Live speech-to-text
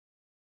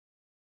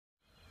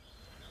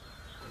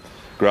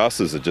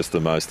Grasses are just the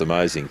most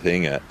amazing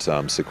thing at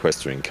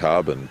sequestering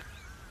carbon.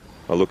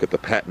 I look at the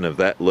pattern of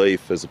that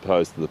leaf as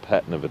opposed to the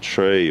pattern of a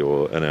tree,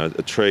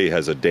 a tree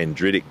has a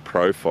dendritic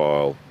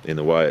profile in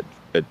the way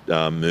it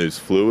moves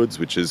fluids,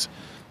 which is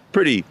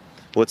pretty,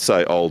 let's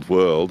say, old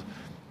world.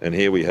 And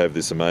here we have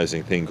this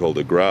amazing thing called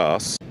a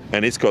grass,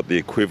 and it's got the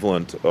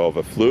equivalent of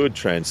a fluid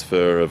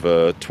transfer of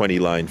a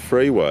 20-lane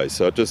freeway.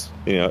 So it just,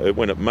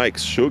 when it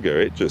makes sugar,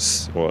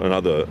 and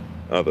other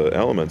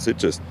elements, it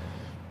just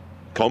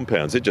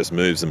compounds, it just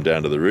moves them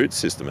down to the root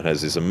system. It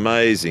has this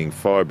amazing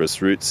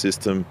fibrous root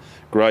system,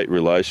 great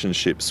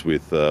relationships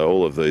with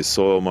all of these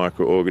soil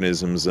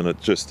microorganisms, and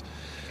it's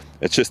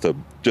just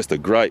a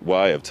great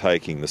way of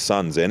taking the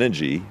sun's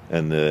energy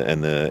and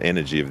the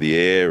energy of the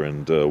air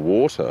and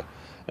water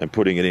and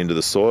putting it into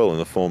the soil in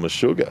the form of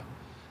sugar.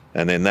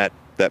 And then that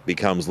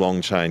becomes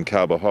long-chain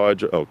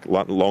carbohydrate, or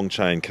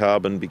long-chain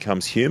carbon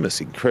becomes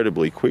humus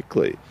incredibly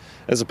quickly,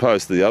 as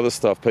opposed to the other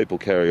stuff people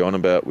carry on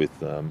about with,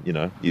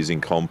 using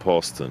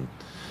compost and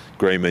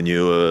green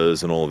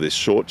manures and all of this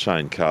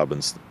short-chain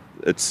carbons.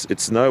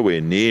 It's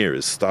nowhere near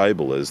as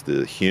stable as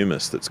the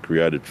humus that's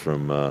created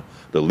from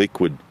the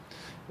liquid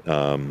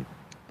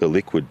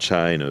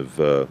chain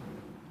of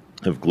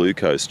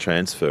glucose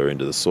transfer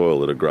into the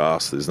soil at a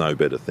grass. There's no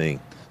better thing.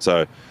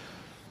 So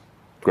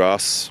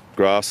grass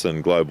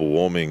and global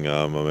warming,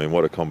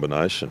 what a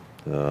combination.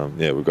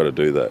 We've got to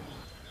do that.